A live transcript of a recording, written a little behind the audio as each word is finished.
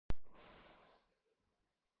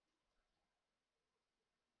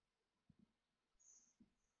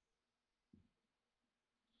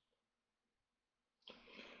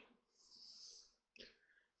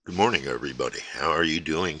Good morning, everybody. How are you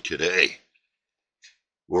doing today?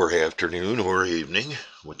 Or afternoon or evening?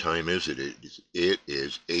 What time is it? It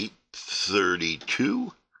is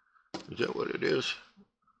 8:32. Is that what it is?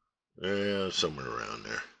 Yeah, somewhere around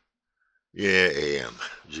there. Yeah, AM.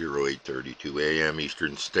 0832 AM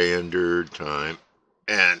Eastern Standard Time.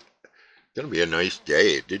 And it's going to be a nice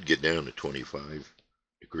day. It did get down to 25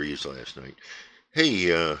 degrees last night.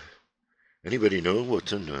 Hey, anybody know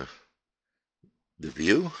what's in the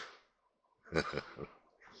view?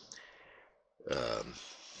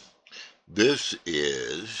 This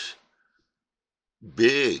is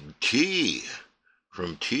Big T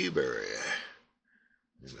from Teaberry.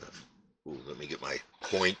 Let me get my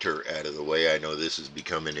pointer out of the way. I know this has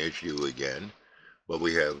become an issue again. But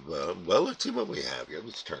we have, well, let's see what we have here.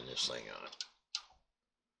 Let's turn this thing on.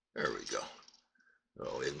 There we go.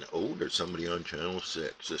 Oh, there's somebody on channel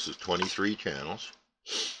 6. This is 23 channels.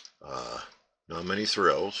 Not many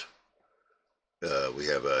thrills. We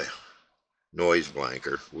have a noise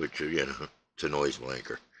blanker, which, it's a noise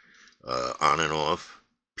blanker. On and off,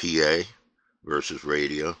 PA versus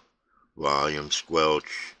radio, volume,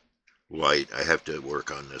 squelch, light. I have to work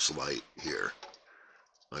on this light here.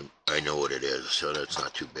 I know what it is, so that's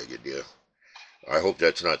not too big a deal. I hope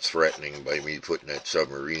that's not threatening by me putting that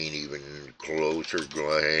submarine even closer.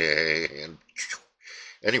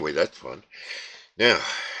 Anyway, that's fun. Now,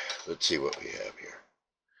 let's see what we have here.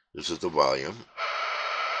 This is the volume.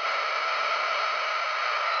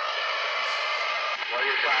 Well,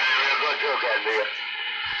 you sound real good too, Candy.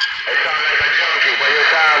 It sounds like a junkie, but you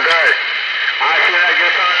sound good. I feel like you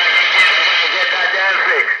sound like a junkie to get that damn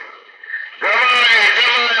fixed. Good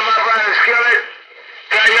morning, my brother Skillet.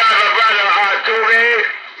 Tell your other brother, 2 days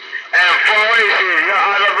and 4 weeks, your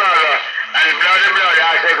other brother, and bloody,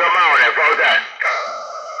 I say good morning, for that.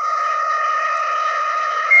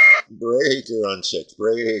 Breaker on 6.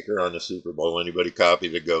 Breaker on the Super Bowl. Anybody copy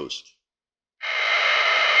the ghost?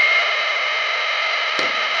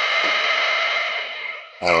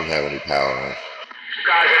 I don't have any power on.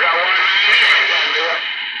 Guys, I got one man here,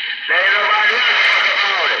 there ain't nobody else to talk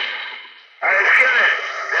about it. Hey, Skillet,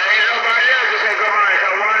 there ain't nobody else to say good morning, so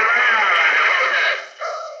one man on it, about that.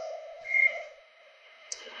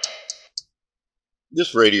 This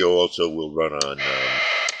radio also will run on,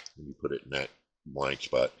 let me put it in that blank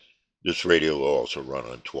spot. This radio will also run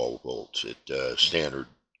on 12 volts. It's standard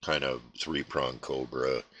kind of 3-prong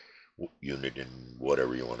Cobra unit and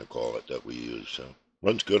whatever you want to call it that we use. So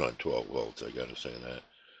runs good on 12 volts, I gotta say that.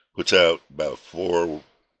 Puts out about 4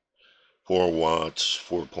 watts,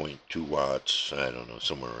 4.2 watts, I don't know,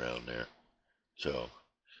 somewhere around there. So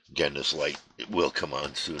again, this light, it will come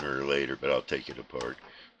on sooner or later, but I'll take it apart.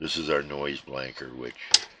 This is our noise blanker, which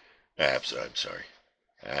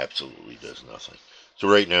absolutely does nothing. So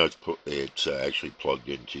right now it's actually plugged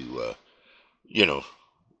into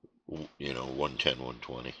 110,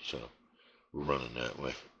 120. So we're running that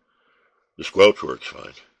way. The squelch works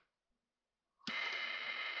fine.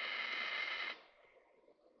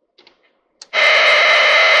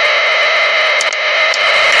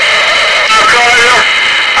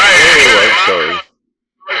 Anyway, sorry.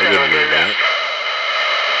 I didn't mean that.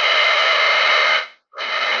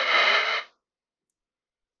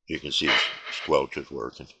 You can see the squelch is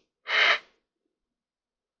working.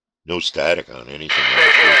 No static on anything.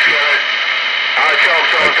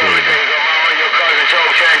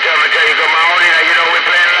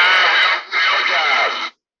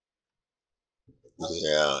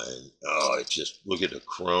 Yeah, and it's just, look at the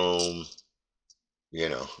chrome.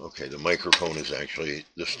 Okay, the microphone is actually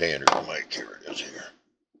the standard mic. Here it is here.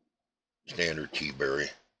 Standard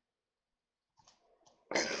Teaberry.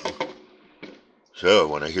 So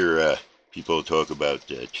when I hear people talk about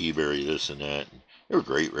Teaberry this and that, they're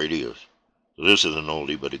great radios. So this is an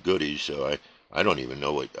oldie but a goodie, so I don't even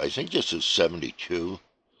know what, I think this is 72,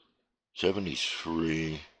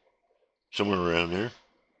 73, somewhere around there.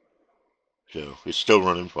 So it's still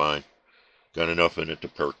running fine. Got enough in it to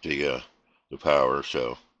perk the power,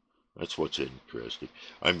 so that's what's interesting.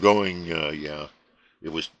 I'm going,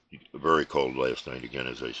 it was very cold last night again,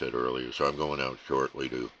 as I said earlier, so I'm going out shortly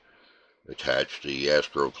to attach the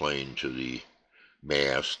astroplane to the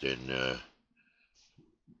mast and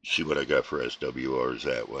see what I got for SWRs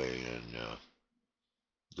that way and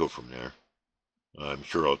go from there. I'm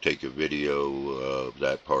sure I'll take a video of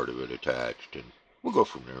that part of it attached and we'll go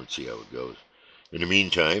from there and see how it goes. In the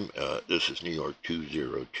meantime, this is New York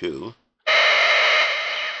 202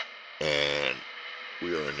 and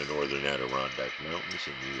we are in the northern Adirondack Mountains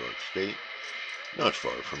in New York State, not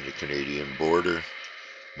far from the Canadian border.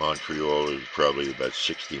 Montreal is probably about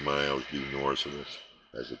 60 miles due north of us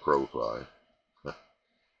as a crow flies.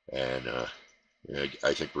 And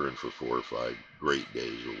I think we're in for 4 or 5 great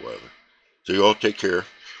days of weather. So you all take care,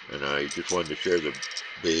 and I just wanted to share the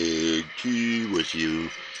Big T with you,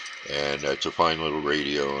 and it's a fine little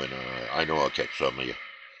radio, and I know I'll catch some of you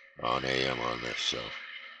on AM on this, so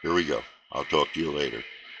here we go. I'll talk to you later.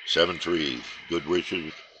 7-3, good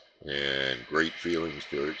wishes, and great feelings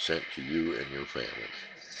sent to you and your families.